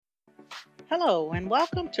Hello, and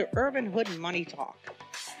welcome to Urban Hood Money Talk.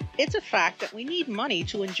 It's a fact that we need money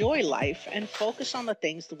to enjoy life and focus on the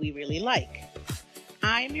things that we really like.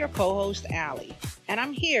 I'm your co host, Allie, and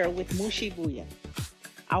I'm here with Mushi Buyan.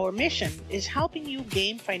 Our mission is helping you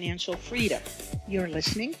gain financial freedom. You're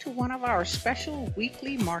listening to one of our special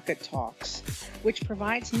weekly market talks, which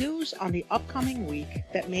provides news on the upcoming week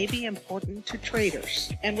that may be important to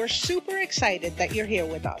traders. And we're super excited that you're here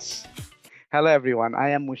with us. Hello everyone, I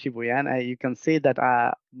am Mushi Buyan. You can see that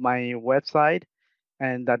my website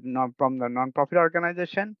and that not from the nonprofit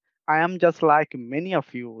organization. I am just like many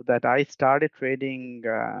of you that I started trading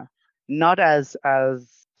not as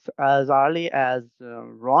early as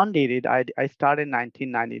Ron did it. I started in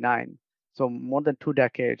 1999, so more than 2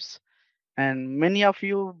 decades. And many of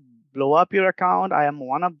you blow up your account. I am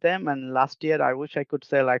one of them. And last year, I wish I could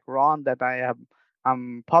say like Ron that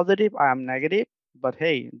I'm positive, I am negative. But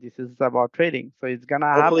hey, this is about trading, so it's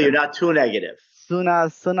gonna Hopefully, you're happen. not too negative. Sooner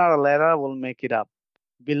or later, we'll make it up.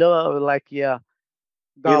 Below, like yeah,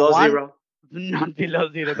 the Below one zero. not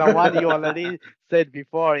below zero, the one you already said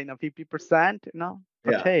before, 50%,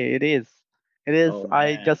 But Yeah. hey, it is. It is. Oh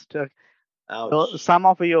I man. just Ouch. some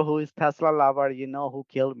of you who is Tesla lover, you know who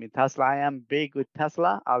killed me. Tesla. I am big with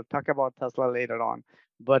Tesla. I'll talk about Tesla later on.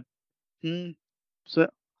 But hmm, so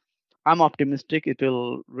I'm optimistic it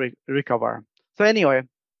will recover. So anyway,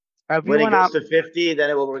 When it everyone, goes to 50, then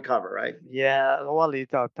it will recover, right? yeah, well,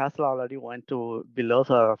 Tesla already went to below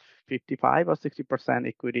the 55 or 60%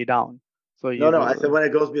 equity down. So No. I said you when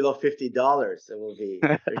it goes below $50, it will be.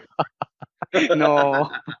 no.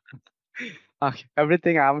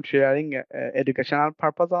 Everything I'm sharing educational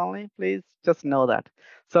purpose only. Please just know that.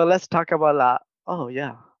 So let's talk about. Oh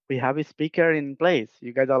yeah, we have a speaker in place.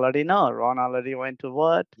 You guys already know. Ron already went to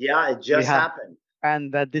what Yeah, it we just have, happened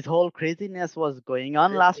and that this whole craziness was going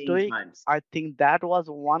on last 15 week. times. I think that was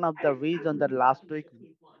one of the reasons that last week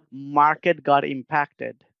market got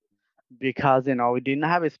impacted because we didn't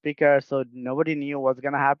have a speaker, so nobody knew what's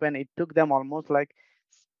gonna happen. It took them almost like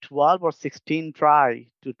 12 or 16 try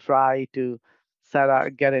to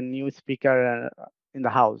get a new speaker in the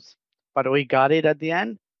house, but we got it at the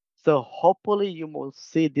end. So hopefully you will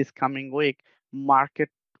see this coming week market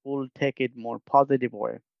will take it more positive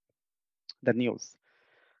way, the news.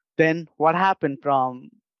 Then what happened from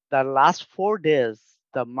the last 4 days?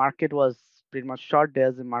 The market was pretty much short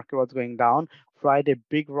days. The market was going down. Friday,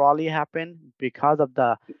 big rally happened because of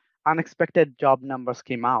the unexpected job numbers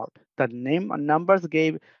came out. The name numbers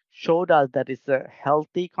gave showed us that it's a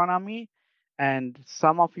healthy economy, and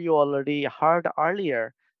some of you already heard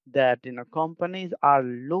earlier that companies are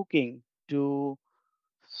looking to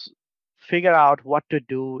s- figure out what to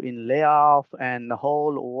do in layoff and the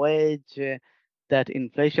whole wage that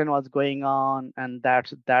inflation was going on, and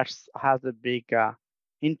that's has a big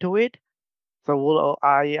into it. So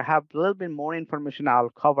I have a little bit more information. I'll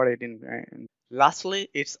cover it in. Lastly,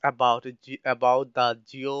 it's about the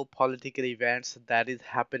geopolitical events that is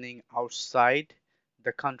happening outside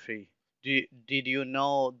the country. Did you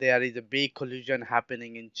know there is a big collision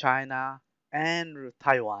happening in China and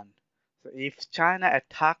Taiwan? So if China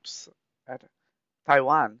attacks at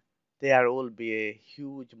Taiwan, there will be a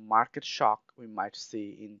huge market shock we might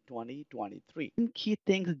see in 2023. Key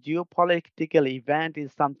things, geopolitical event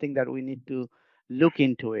is something that we need to look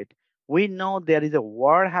into it. We know there is a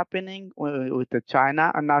war happening with the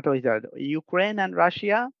China, and not with Ukraine and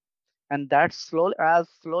Russia, and that's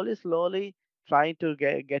slowly trying to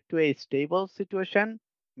get to a stable situation.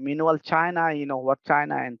 Meanwhile, China, what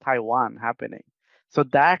China and Taiwan happening. So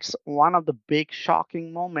that's one of the big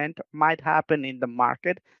shocking moment might happen in the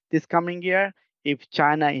market this coming year if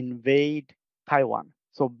China invade Taiwan.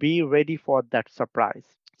 So be ready for that surprise.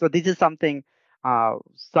 So this is something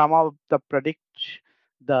some of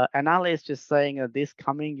the analyst is saying that this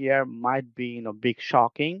coming year might be big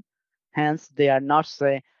shocking. Hence, they are not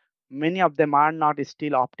say many of them are not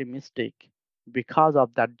still optimistic because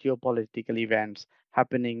of that geopolitical events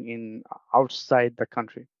happening in outside the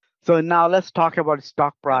country. So now let's talk about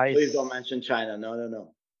stock Please don't price. mention China.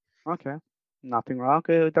 No. Okay, nothing wrong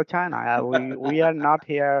with the China. We are not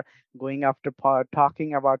here going after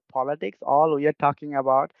talking about politics. All we are talking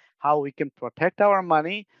about how we can protect our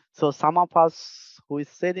money. So some of us who is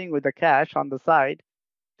sitting with the cash on the side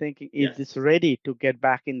thinking, is this Yes. ready to get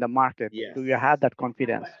back in the market? Yes. Do you have that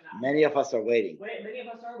confidence? Many of us are waiting.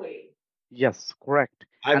 Yes, correct.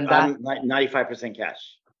 I'm And that 95%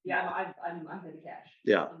 cash.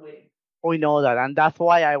 Yeah. we know that, and that's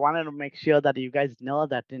why I wanted to make sure that you guys know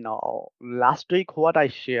that last week what I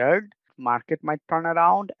shared, market might turn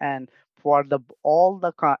around, and for the all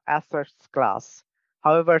the assets class.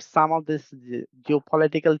 However, some of this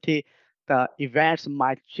geopolitical the events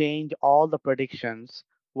might change all the predictions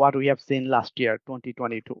what we have seen last year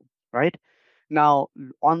 2022, right? Now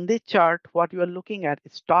on this chart what you are looking at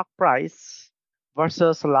is stock price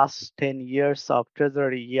versus last 10 years of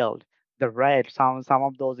treasury yield, the rate, some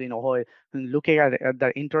of those, looking at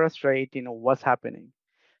the interest rate, what's happening.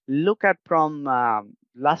 Look at from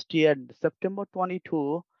last year September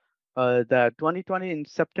 22, the 2020 in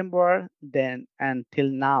September, then until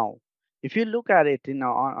now. If you look at it,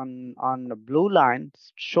 on the blue line,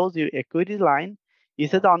 shows you equity line. You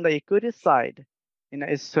said on the equity side,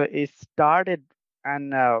 it started,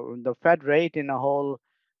 and the Fed rate in a whole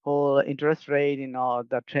interest rate,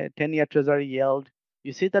 the 10-year Treasury yield.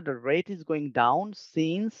 You see that the rate is going down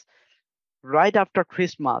since right after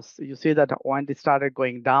Christmas. You see that when it started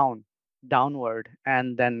going downward,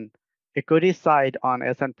 and then equity side on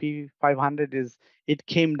S&P 500 is, it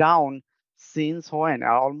came down since when?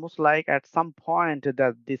 Almost like at some point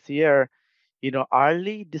that this year,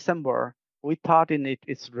 early December, we thought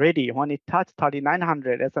it's ready. When it touched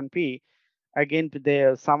 3,900 S&P, again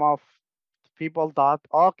today some of people thought,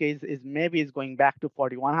 okay, is maybe it's going back to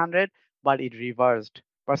 4,100, but it reversed.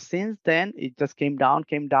 But since then, it just came down.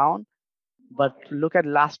 But look at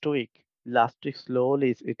last week. Last week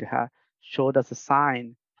slowly showed us a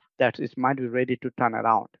sign that it might be ready to turn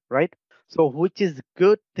around, right? So which is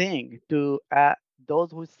good thing to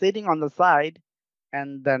those who sitting on the side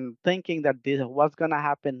and then thinking that this what's gonna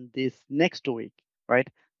happen this next week, right?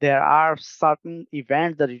 There are certain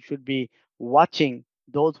events that you should be watching.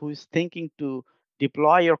 Those who is thinking to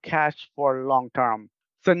deploy your cash for long term.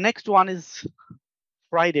 So next one is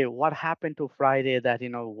Friday. What happened to Friday that,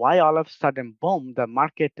 why all of a sudden, boom, the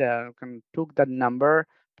market took the number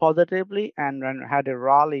positively and then had a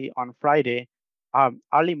rally on Friday.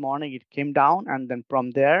 Early morning, it came down, and then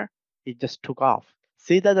from there, it just took off.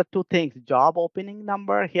 See that the two things, job opening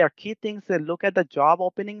number here, key things, look at the job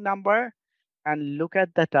opening number and look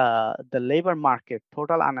at that the labor market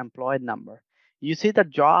total unemployed number. You see the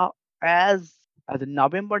job as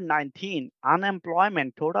November 19,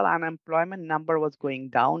 unemployment, total unemployment number was going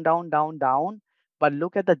down, down, down, down. But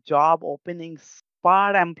look at the job openings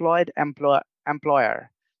per employer.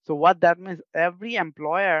 So what that means, every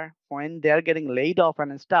employer, when they're getting laid off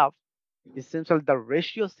and stuff, it seems like the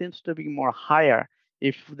ratio seems to be more higher.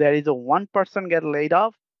 If there is a one person get laid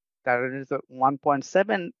off, there is a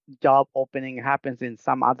 1.7 job opening happens in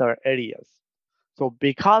some other areas. So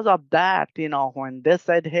because of that, when they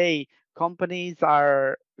said, hey, companies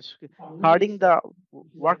are cutting the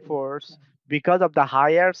workforce because of the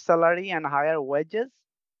higher salary and higher wages,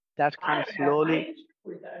 that kind of slowly.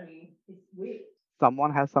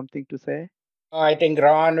 Someone has something to say? I think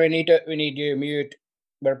Ron, we need you mute.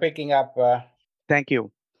 We're picking up. Thank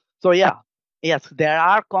you. So yeah, yes, there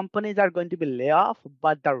are companies are going to be layoff,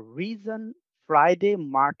 but the reason Friday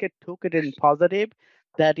market took it in positive,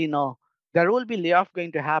 that there will be layoff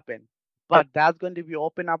going to happen, but that's going to be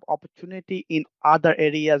open up opportunity in other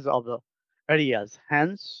areas of the areas.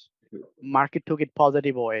 Hence, market took it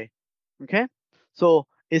positive way. Okay, so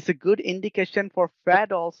it's a good indication for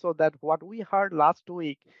Fed also that what we heard last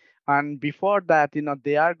week and before that,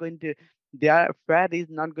 their Fed is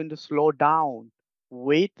not going to slow down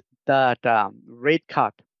with that rate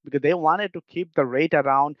cut because they wanted to keep the rate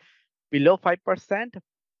around below 5%.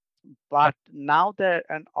 But now that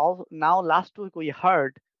and all now last week we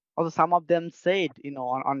heard also some of them said,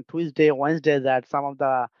 on Tuesday, Wednesday, that some of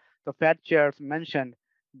the Fed chairs mentioned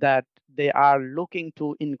that they are looking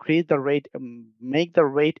to increase the rate, make the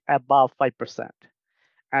rate above 5%.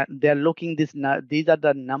 And they're looking these are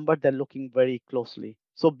the numbers they're looking very closely.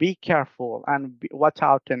 So be careful and watch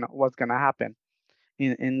out and what's going to happen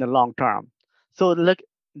in the long term. So look,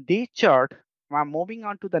 this chart, I'm moving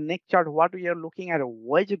on to the next chart. What we are looking at,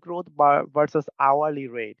 wage growth versus hourly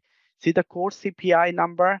rate. See the core CPI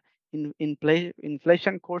number,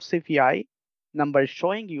 inflation core CPI number is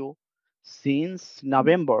showing you since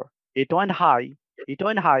November, it went high,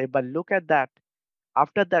 but look at that.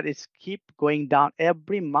 After that, it's keep going down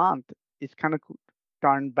every month. It's kind of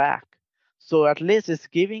turned back. So at least it's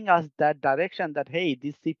giving us that direction that, hey,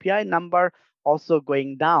 this CPI number also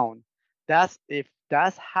going down. If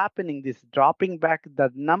that's happening, this dropping back the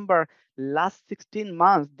number last 16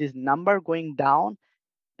 months, this number going down,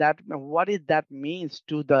 that what is that means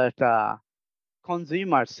to the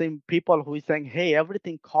consumers, same people who is saying, hey,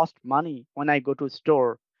 everything costs money when I go to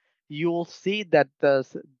store. You'll see that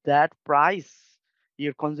that price,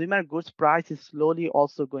 your consumer goods price is slowly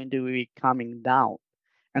also going to be coming down.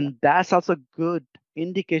 And that's also good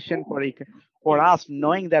indication for us,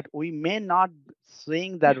 knowing that we may not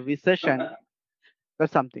seeing that recession.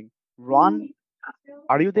 That's something. Ron,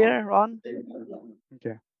 Are you there, Ron?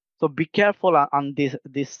 Okay. So be careful on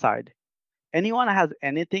this side. Anyone has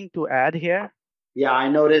anything to add here? Yeah, I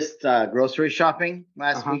noticed grocery shopping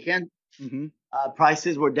last Uh-huh. weekend. Mm-hmm.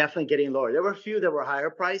 Prices were definitely getting lower. There were a few that were higher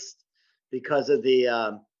priced because of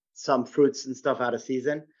the some fruits and stuff out of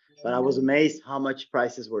season, but I was amazed how much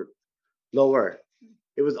prices were lower.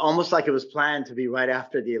 It was almost like it was planned to be right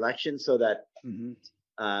after the election so that Mm-hmm.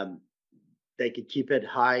 um, they could keep it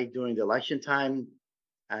high during the election time,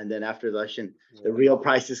 and then after the election, the real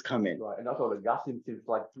prices come in. Right, and also the gas seems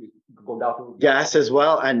like to go down to Gas as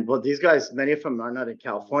well, and well, these guys, many of them are not in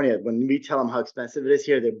California. When we tell them how expensive it is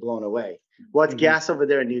here, they're blown away. What's Mhm. gas over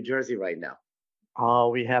there in New Jersey right now? Oh,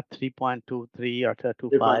 we have 3.23 or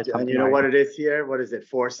 25, 3.2. something And you know like what it is here? What is it?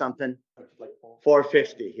 Four something? like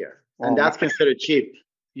 450 here, and Oh, that's considered cheap.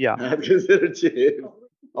 yeah, That's considered cheap.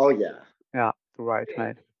 Oh yeah. yeah,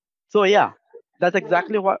 right. So yeah, that's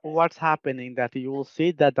exactly what's happening. That you will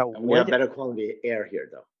see that the And we have wage. better quality air here,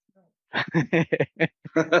 though.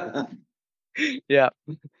 Yeah.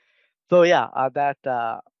 So yeah, that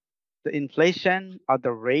the inflation or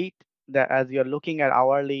the rate that as you're looking at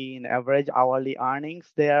hourly and average hourly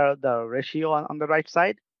earnings, there the ratio on the right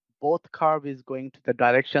side, both curve is going to the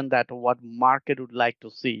direction that what market would like to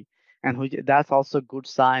see, and which that's also a good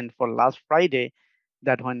sign for last Friday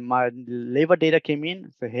that when my labor data came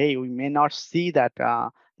in, say hey, we may not see that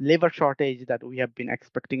labor shortage that we have been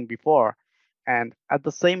expecting before, and at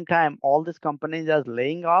the same time, all these companies are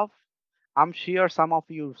laying off. I'm sure some of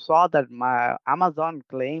you saw that my Amazon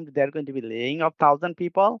claimed they're going to be laying off 1,000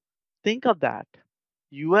 people. Think of that.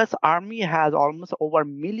 US Army has almost over a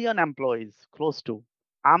million employees, close to.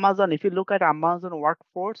 Amazon, if you look at Amazon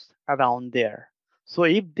workforce around there. So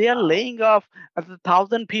if they're laying off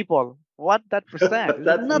 1,000 people, what that percent? It's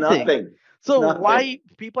That's nothing. nothing. So Nothing. why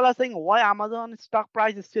people are saying why Amazon stock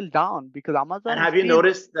price is still down? Because Amazon And is have you still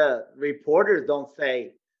noticed the reporters don't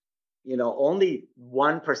say, only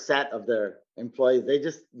 1% of their employees, they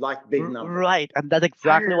just like big numbers. right, and that's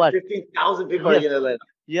exactly what. 115,000 people are Yes, going to let.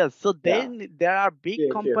 yes. So Yeah. then there are big Fear,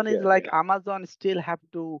 fear, companies fear. like Amazon still have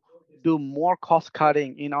to do more cost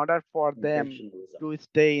cutting in order for them Sensationalism. to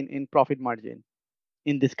stay in profit margin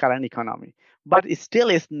in this current economy. But it still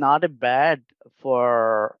is not a bad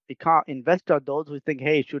for investor, those who think,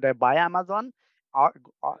 hey, should I buy Amazon?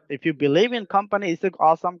 If you believe in company, it's an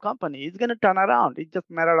awesome company. It's going to turn around. It's just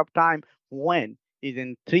a matter of time. When is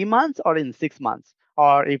in 3 months or in 6 months,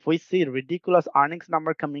 or if we see ridiculous earnings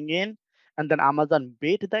number coming in, and then Amazon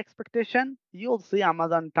beat the expectation, you'll see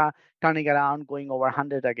Amazon turning around, going over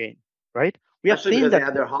 100 again, right? We have Especially seen because they that.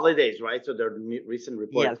 had their holidays, right? So their recent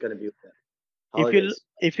report Yes. is going to be If you holidays.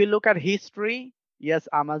 if you look at history, yes,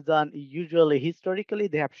 Amazon usually historically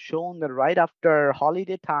they have shown that right after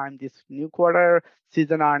holiday time, this new quarter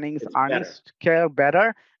season earnings It's better. care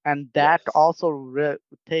better, and that Yes. also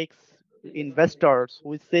takes investors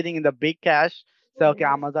who is sitting in the big cash say, okay,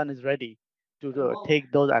 Amazon is ready to take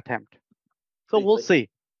those attempts. So we'll see,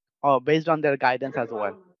 based on their guidance as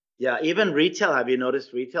well. Yeah, even retail. Have you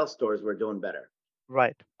noticed retail stores were doing better?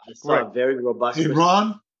 Right. I saw Right. a very robust. Hey,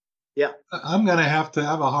 Ron? Yeah. I'm going to have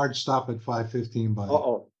a hard stop at 5:15, buddy.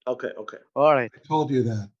 Oh, okay. All right. I told you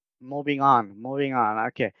that. Moving on.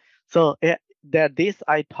 Okay. So this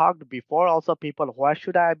I talked before also, people, what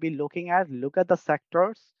should I be looking at? Look at the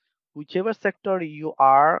sectors. Whichever sector you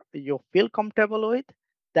feel comfortable with,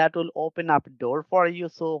 that will open up door for you.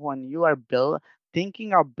 So when you are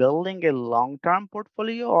thinking of building a long-term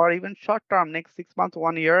portfolio or even short-term, next 6 months,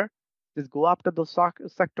 1 year, just go after those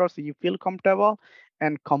sectors you feel comfortable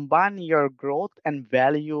and combine your growth and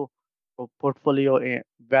value portfolio,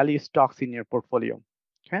 value stocks in your portfolio.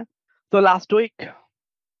 Okay. So last week,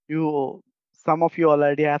 some of you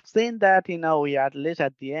already have seen that, we at least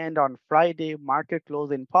at the end on Friday, market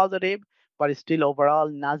closed in positive, but still overall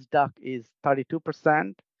Nasdaq is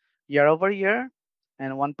 32% year over year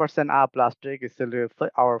and 1% up last week. Is still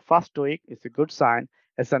our first week. It's a good sign.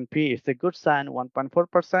 S&P is a good sign,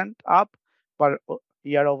 1.4% up, but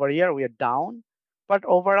year over year we are down. But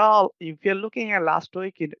overall, if you're looking at last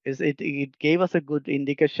week, it gave us a good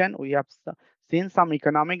indication. We have seen some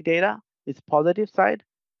economic data. It's positive side.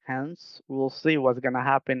 Hence, we'll see what's gonna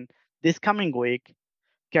happen this coming week.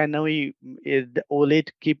 Will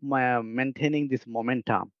it keep maintaining this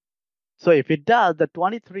momentum? So if it does, the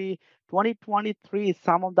 2023,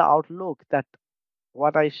 some of the outlook that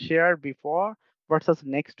what I shared before versus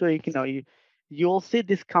next week, you'll see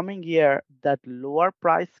this coming year that lower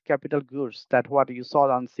price capital goods, that what you saw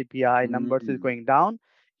on CPI numbers is going down.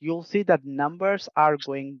 You'll see that numbers are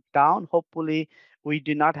going down. Hopefully, we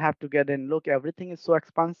do not have to get in look, everything is so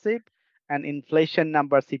expensive. and inflation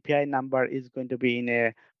number, CPI number is going to be in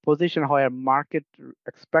a position where market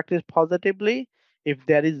expected positively. If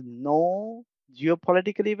there is no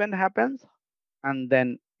geopolitical event happens, and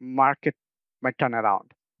then market might turn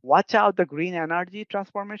around. Watch out the green energy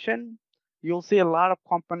transformation. You'll see a lot of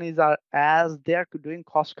companies are as they're doing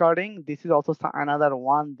cost cutting. This is also another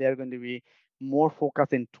one they're going to be more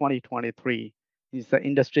focused in 2023. These the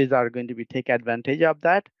industries are going to be take advantage of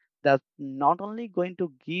that. That's not only going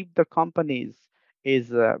to give the companies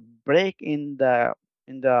is a break in the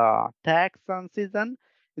tax season.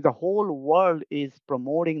 The whole world is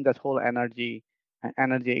promoting that whole energy,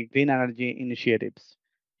 green energy initiatives.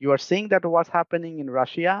 You are seeing that what's happening in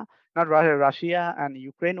Russia, not Russia, Russia and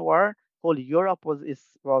Ukraine war, whole Europe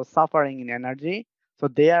was suffering in energy. So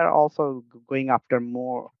they are also going after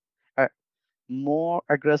uh, more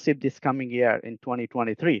aggressive this coming year in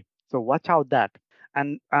 2023. So watch out that.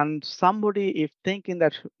 And somebody if thinking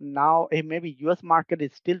that now maybe US market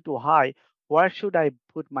is still too high, where should I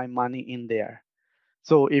put my money in there?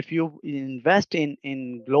 So if you invest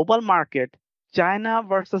in global market, China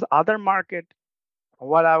versus other market,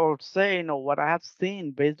 what I would say, what I have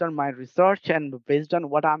seen based on my research and based on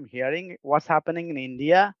what I'm hearing, what's happening in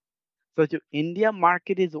India. So the India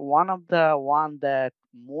market is one that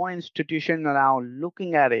more institutions are now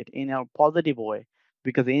looking at it in a positive way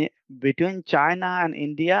because between China and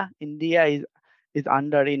India, India is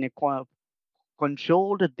under in a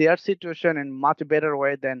controlled their situation in much better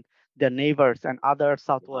way than their neighbors and other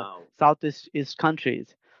Wow. southeast east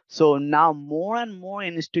countries. So now more and more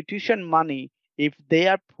institution money, if they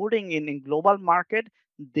are putting in global market,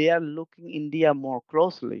 they are looking India more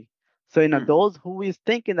closely. So Hmm. those who is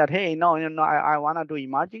thinking that hey, no, I want to do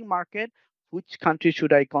emerging market, which country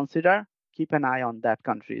should I consider? Keep an eye on that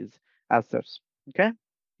countries as such. Okay.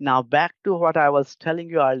 Now back to what I was telling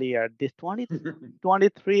you earlier. This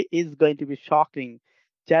 2023 is going to be shocking.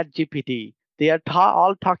 Chat GPT. They are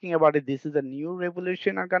all talking about it. This is a new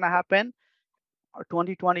revolution are gonna happen.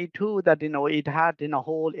 2022 that it had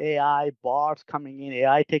whole AI bots coming in,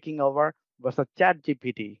 AI taking over versus Chat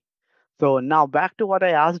GPT. So now back to what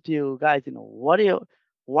I asked you guys.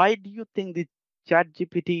 Why do you think the Chat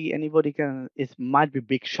GPT anybody can is might be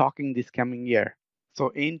big shocking this coming year? So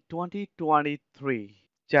in 2023,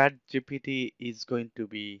 ChatGPT is going to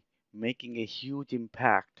be making a huge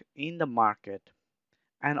impact in the market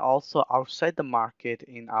and also outside the market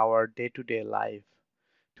in our day-to-day life.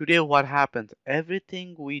 Today, what happens?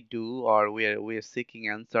 Everything we do or we're seeking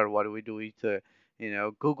answer, what we do is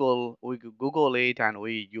Google. We Google it and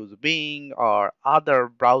we use Bing or other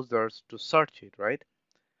browsers to search it, right?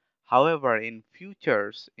 However, in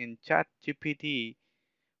futures in ChatGPT,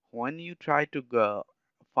 when you try to go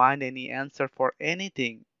find any answer for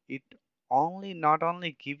anything, it only not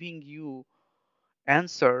only giving you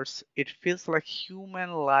answers, it feels like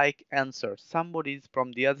human like answers. Somebody's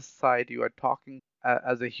from the other side, you are talking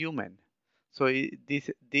as a human. So this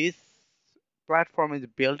platform is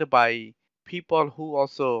built by people who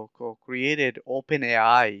also created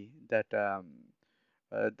OpenAI. That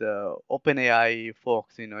the OpenAI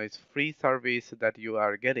folks, it's free service that you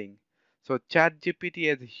are getting. So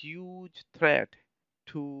ChatGPT is a huge threat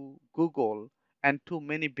to Google and to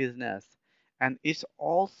many business, and it's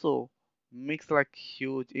also makes like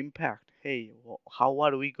huge impact. Hey, how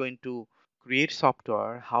are we going to create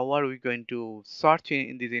software? How are we going to search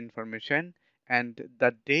in this information? And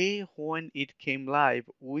the day when it came live,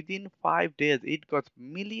 within 5 days, it got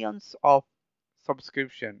millions of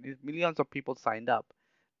subscription. Millions of people signed up.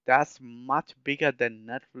 That's much bigger than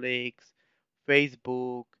Netflix,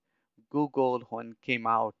 Facebook, Google when it came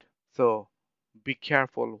out. So be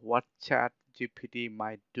careful what Chat GPT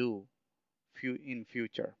might do in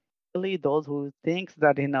future. Really, those who thinks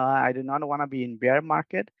that I do not want to be in bear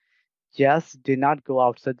market, just do not go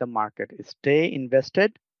outside the market. Stay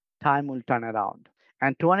invested. Time will turn around.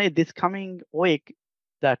 And 20 this coming week,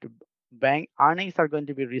 that bank earnings are going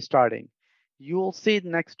to be restarting. You will see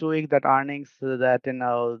next week that earnings that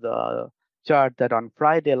the chart that on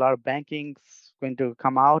Friday a lot of banking's going to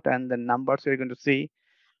come out and the numbers you're going to see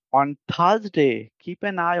on Thursday. Keep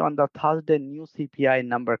an eye on the Thursday new CPI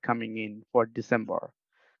number coming in for December.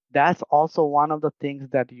 That's also one of the things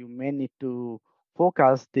that you may need to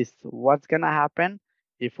focus this what's going to happen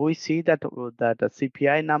if we see that the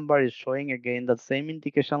CPI number is showing again the same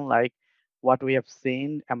indication like what we have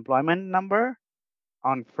seen employment number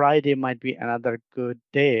on Friday might be another good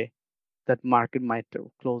day that market might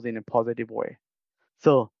close in a positive way.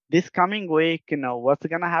 So this coming week, what's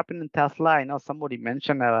going to happen in Tesla? I know somebody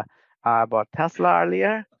mentioned about Tesla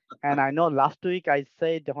earlier. And I know last week I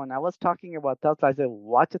said when I was talking about Tesla, I said,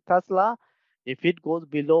 watch Tesla. If it goes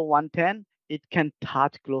below 110, it can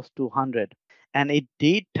touch close to 100. And it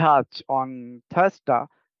did touch on Tesla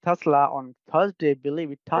on Thursday, I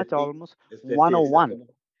believe it touched 50. almost It's 50 101.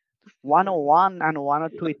 acceptable. 101 and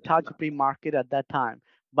 102 it touched pre-market at that time,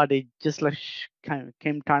 but it just like kind of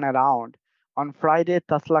came turn around on Friday.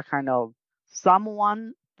 Tesla kind of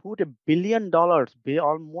someone put $1 billion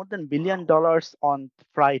or more than $1 billion on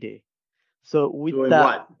Friday. So with Doing the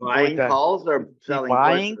what? Buying calls or the selling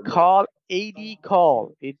buying puts? call 80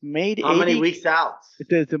 call, it made How many 80. weeks out?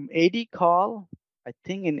 It is 80 call, I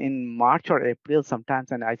think in March or April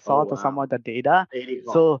sometimes, and I saw Oh, some wow. of the data. 80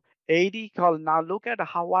 calls. So 80 call. Now look at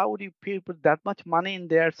how why would you put that much money in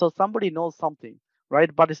there? So somebody knows something, right?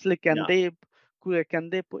 But still, Yeah. can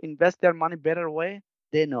they invest their money better way?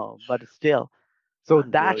 They know, but still. So that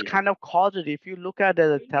Unbelievable. kind of caused it. If you look at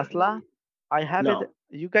Tesla, I have it. No,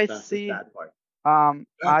 You guys that's the see, sad part.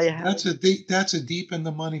 I have. That's a deep in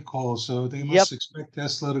the money call, so they Yep. must expect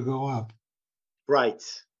Tesla to go up. Right.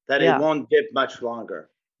 That Yeah. it won't dip much longer.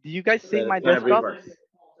 Do you guys see That my it's gonna desktop? reverse.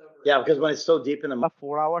 Yeah, because when it's so deep in the A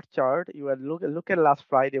 4-hour chart, you would look at last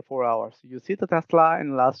Friday 4 hours. You see the Tesla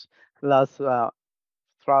in last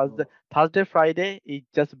Thursday, Friday, it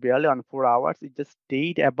just barely on 4 hours. It just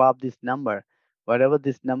stayed above this number, whatever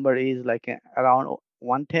this number is, like around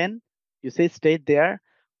 110. You see, it stayed there,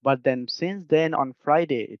 but then since then on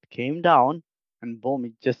Friday it came down, and boom,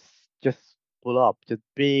 it just pull up, just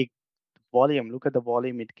big volume. Look at the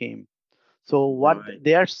volume it came. So what Right.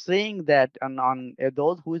 they are saying that on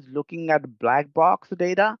those who is looking at black box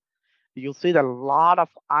data, you see that a lot of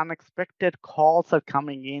unexpected calls are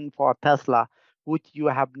coming in for Tesla, which you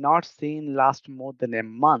have not seen last more than a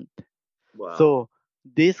month. Wow. So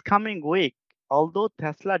this coming week, although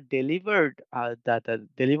Tesla delivered that the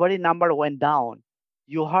delivery number went down,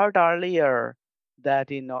 you heard earlier that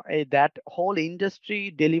that whole industry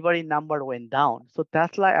delivery number went down. So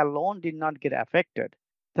Tesla alone did not get affected.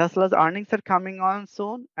 Tesla's earnings are coming on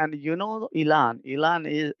soon, and Elon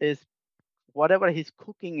is whatever he's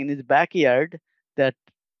cooking in his backyard, that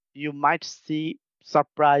you might see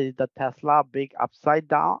surprise the Tesla big upside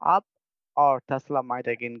down up, or Tesla might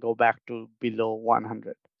again go back to below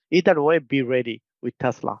 100. Either way, be ready with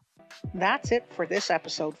Tesla. That's it for this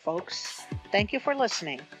episode, folks. Thank you for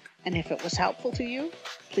listening. And if it was helpful to you,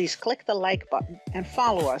 please click the like button and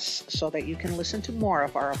follow us so that you can listen to more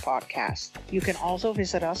of our podcast. You can also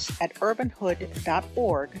visit us at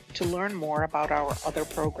urbanhood.org to learn more about our other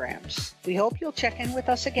programs. We hope you'll check in with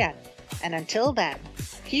us again. And until then,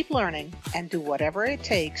 keep learning and do whatever it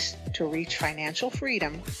takes to reach financial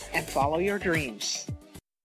freedom and follow your dreams.